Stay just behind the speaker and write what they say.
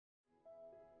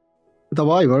the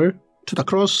Bible to the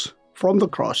cross, from the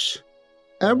cross.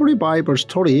 Every Bible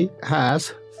story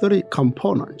has three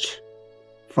components.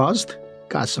 First,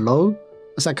 God's law.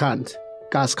 Second,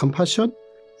 God's compassion.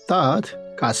 Third,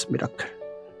 God's miracle.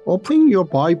 Opening your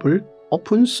Bible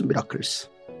opens miracles.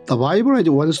 The Bible as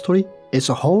one story is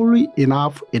wholly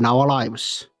enough in our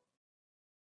lives.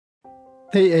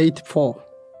 Day 84,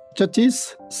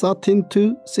 Judges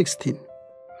 13-16.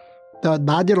 The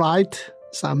Nazirite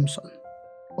Samson.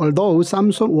 Although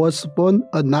Samson was born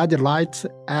a Nazirite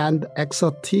and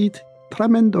exerted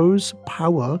tremendous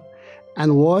power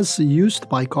and was used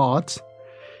by God,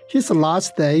 his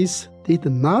last days did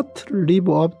not live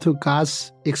up to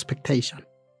God's expectation.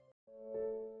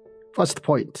 First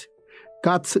point,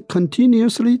 God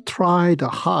continuously tried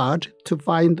hard to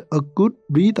find a good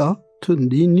leader to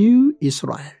renew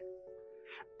Israel.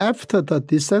 After the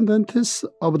descendants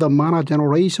of the Manna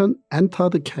generation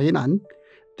entered Canaan,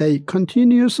 they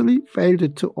continuously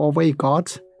failed to obey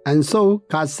God, and so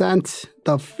God sent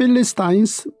the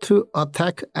Philistines to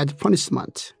attack as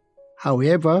punishment.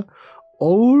 However,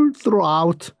 all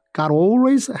throughout, God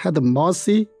always had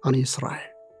mercy on Israel.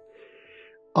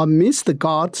 Amidst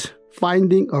God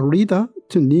finding a leader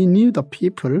to renew the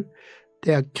people,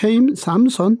 there came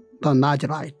Samson the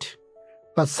Nazirite.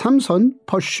 But Samson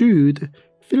pursued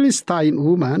Philistine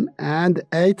woman and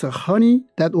ate honey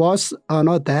that was on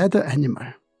a dead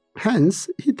animal. Hence,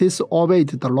 he disobeyed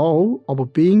the law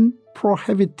of being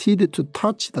prohibited to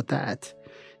touch the dead,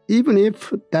 even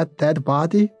if that dead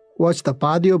body was the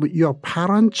body of your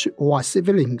parents or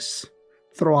siblings,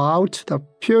 throughout the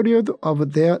period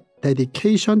of their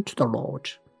dedication to the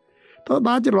Lord. The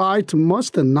Nazirite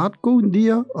must not go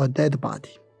near a dead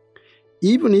body.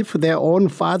 Even if their own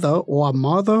father or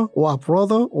mother or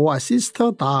brother or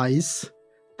sister dies,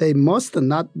 they must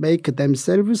not make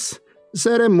themselves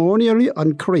ceremonially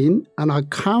unclean on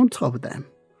account of them,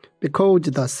 because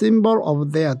the symbol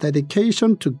of their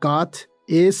dedication to God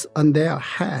is on their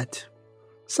head.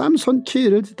 Samson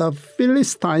killed the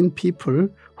Philistine people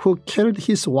who killed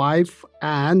his wife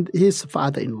and his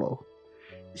father-in-law.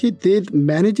 He did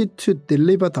manage to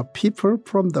deliver the people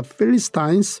from the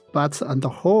Philistines, but on the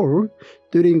whole,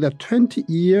 during the 20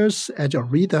 years as a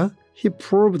leader, he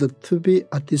proved to be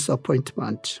a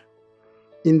disappointment.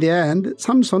 In the end,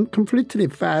 Samson completely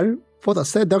fell for the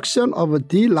seduction of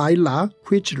Delilah,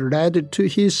 which led to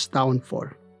his downfall.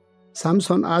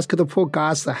 Samson asked for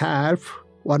God's help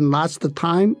one last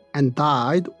time and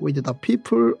died with the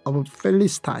people of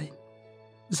Philistine.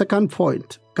 Second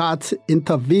point, God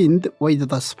intervened with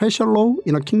the special law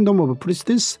in the kingdom of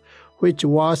priests, which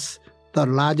was the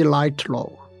Nazirite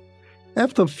law.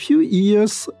 After a few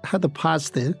years had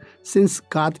passed since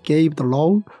God gave the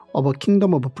law of a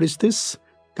kingdom of priests,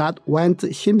 God went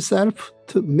himself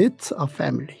to meet a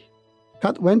family.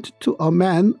 God went to a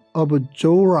man of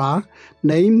Zorah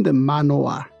named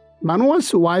Manoah.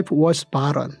 Manoah's wife was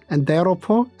barren and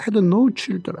therefore had no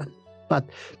children. But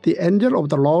the angel of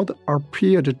the Lord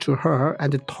appeared to her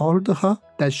and told her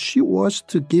that she was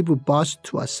to give birth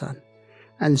to a son.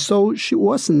 And so she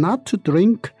was not to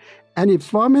drink any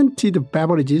fermented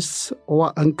beverages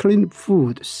or unclean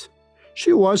foods.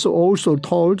 She was also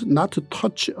told not to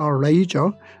touch a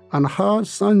razor on her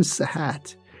son's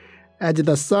head, as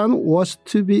the son was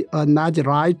to be a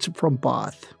Nazirite from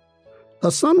birth. The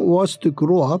son was to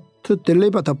grow up to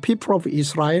deliver the people of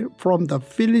Israel from the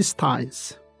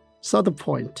Philistines. Third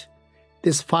point,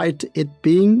 despite it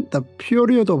being the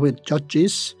period of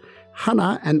Judges,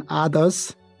 Hannah and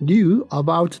others knew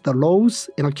about the laws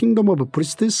in the kingdom of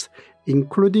priests,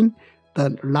 including the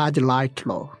Nazirite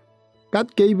law.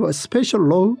 God gave a special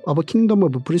law of a kingdom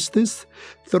of priests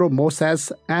through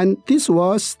Moses, and this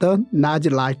was the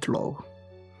Nazirite law.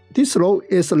 This law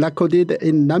is recorded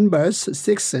in Numbers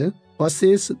 6,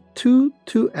 verses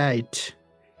 2-8.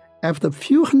 After a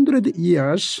few hundred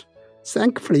years,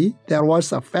 thankfully, there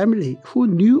was a family who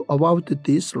knew about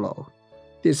this law.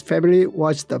 This family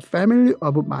was the family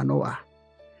of Manoah.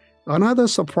 Another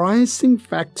surprising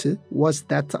fact was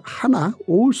that Hannah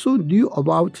also knew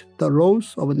about the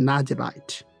laws of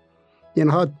Nazirite. In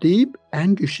her deep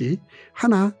anguish,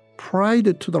 Hannah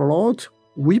prayed to the Lord,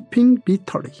 weeping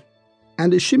bitterly.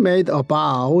 And she made a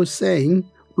vow, saying,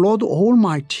 Lord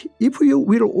Almighty, if you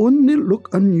will only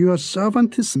look on your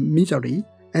servant's misery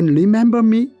and remember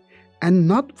me, and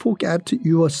not forget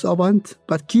your servant,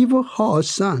 but give her a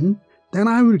son, then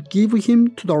I will give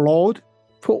him to the Lord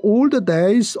for all the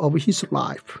days of his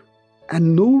life,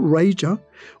 and no razor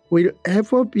will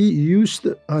ever be used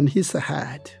on his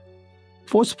head.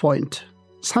 Fourth point,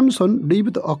 Samson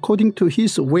lived according to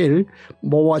his will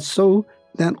more so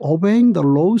than obeying the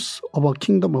laws of a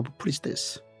kingdom of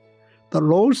priests. the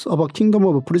laws of a kingdom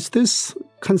of priests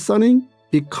concerning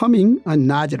becoming a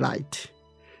Nazirite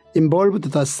involved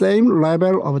the same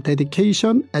level of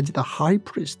dedication as the high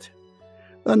priest.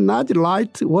 A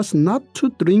Nazirite was not to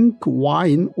drink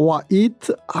wine or eat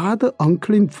other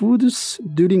unclean foods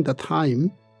during the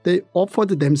time they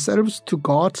offered themselves to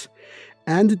God,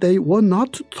 and they were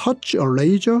not to touch a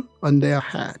razor on their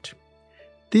head.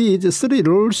 These three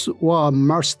rules were a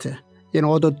must in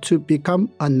order to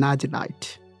become a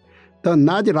Nazirite. The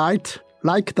Nazirite,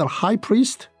 like the high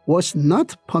priest, was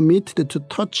not permitted to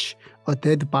touch a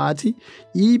dead body,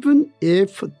 even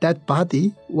if that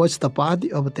body was the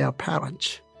body of their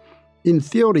parents. In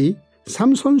theory,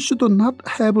 Samson should not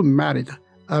have married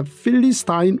a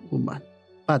Philistine woman,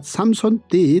 but Samson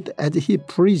did as he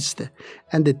preached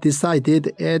and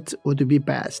decided it would be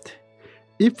best.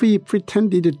 If he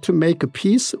pretended to make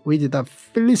peace with the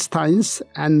Philistines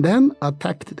and then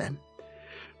attacked them.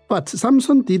 But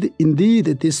Samson did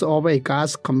indeed disobey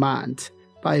God's command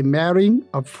by marrying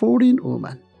a foreign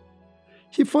woman.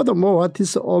 He furthermore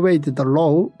disobeyed the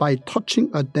law by touching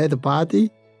a dead body,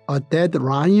 a dead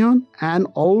lion, and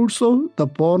also the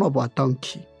bone of a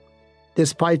donkey.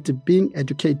 Despite being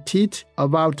educated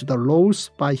about the laws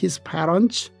by his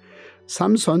parents,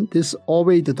 Samson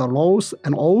disobeyed the laws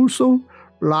and also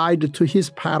lied to his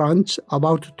parents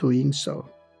about doing so.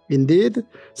 Indeed,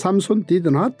 Samson did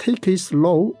not take his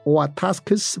law or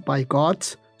tasks by God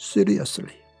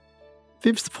seriously.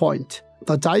 Fifth point,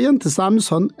 the giant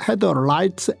Samson had a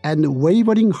light and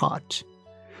wavering heart.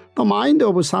 The mind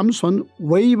of Samson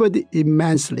wavered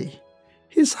immensely.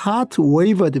 His heart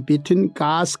wavered between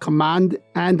God's command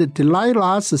and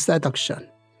Delilah's seduction.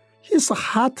 His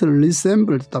heart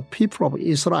resembled the people of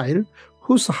Israel,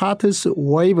 whose hearts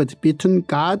wavered between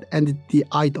God and the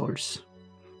idols.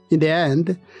 In the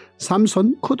end,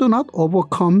 Samson could not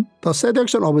overcome the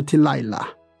seduction of Delilah,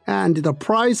 and the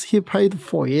price he paid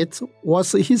for it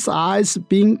was his eyes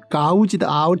being gouged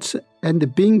out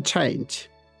and being chained.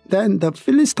 Then the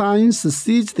Philistines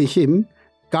seized him,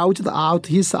 gouged out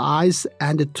his eyes,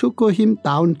 and took him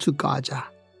down to Gaza.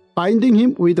 Binding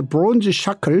him with bronze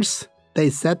shackles, they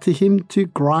set him to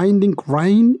grinding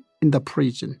grain in the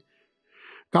prison.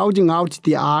 Gouging out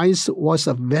the eyes was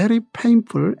a very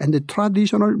painful and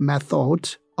traditional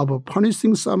method of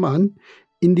punishing someone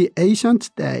in the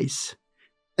ancient days.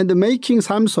 And making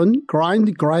Samson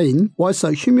grind grain was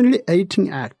a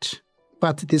humiliating act.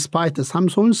 But despite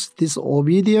Samson's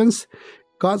disobedience,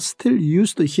 God still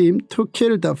used him to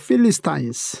kill the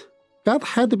Philistines. God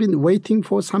had been waiting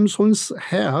for Samson's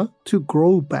hair to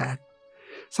grow back.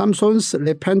 Samson's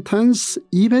repentance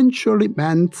eventually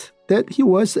meant that he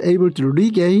was able to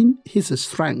regain his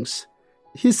strength.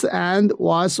 His end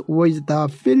was with the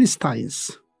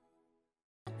Philistines.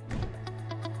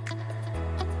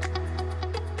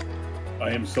 I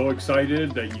am so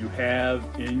excited that you have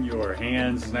in your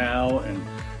hands now and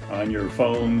on your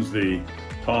phones the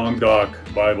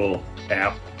Tongdok Bible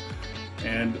App.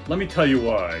 And let me tell you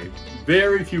why.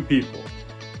 Very few people,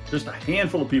 just a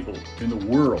handful of people in the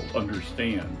world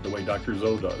understand the way Dr.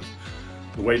 Zoe does.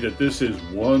 The way that this is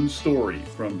one story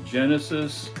from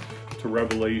Genesis to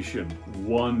Revelation,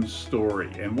 one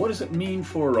story. And what does it mean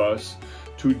for us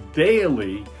to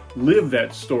daily live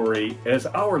that story as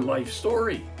our life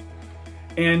story?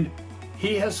 And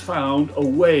he has found a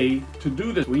way to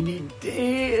do this. We need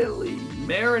daily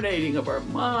marinating of our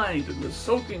mind and the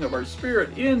soaking of our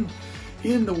spirit in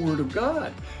the Word of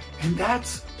God. And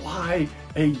that's why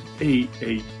a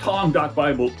Tongdok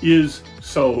Bible is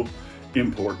so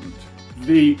important.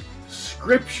 The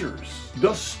scriptures,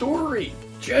 the story,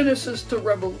 Genesis to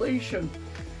Revelation,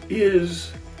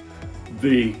 is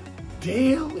the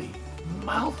daily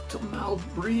mouth-to-mouth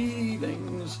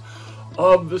breathings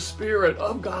of the Spirit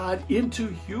of God into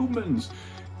humans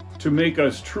to make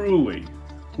us truly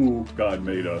who God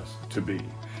made us to be.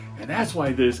 And that's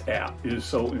why this app is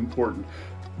so important.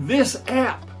 This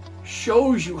app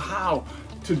shows you how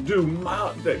to do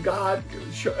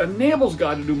enables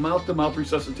God to do mouth-to-mouth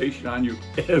resuscitation on you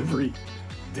every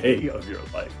day of your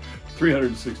life,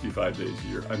 365 days a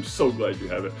year. I'm so glad you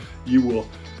have it. You will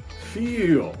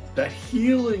feel that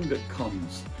healing that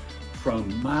comes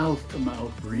from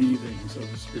mouth-to-mouth breathings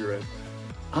of the Spirit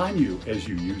on you as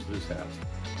you use this app.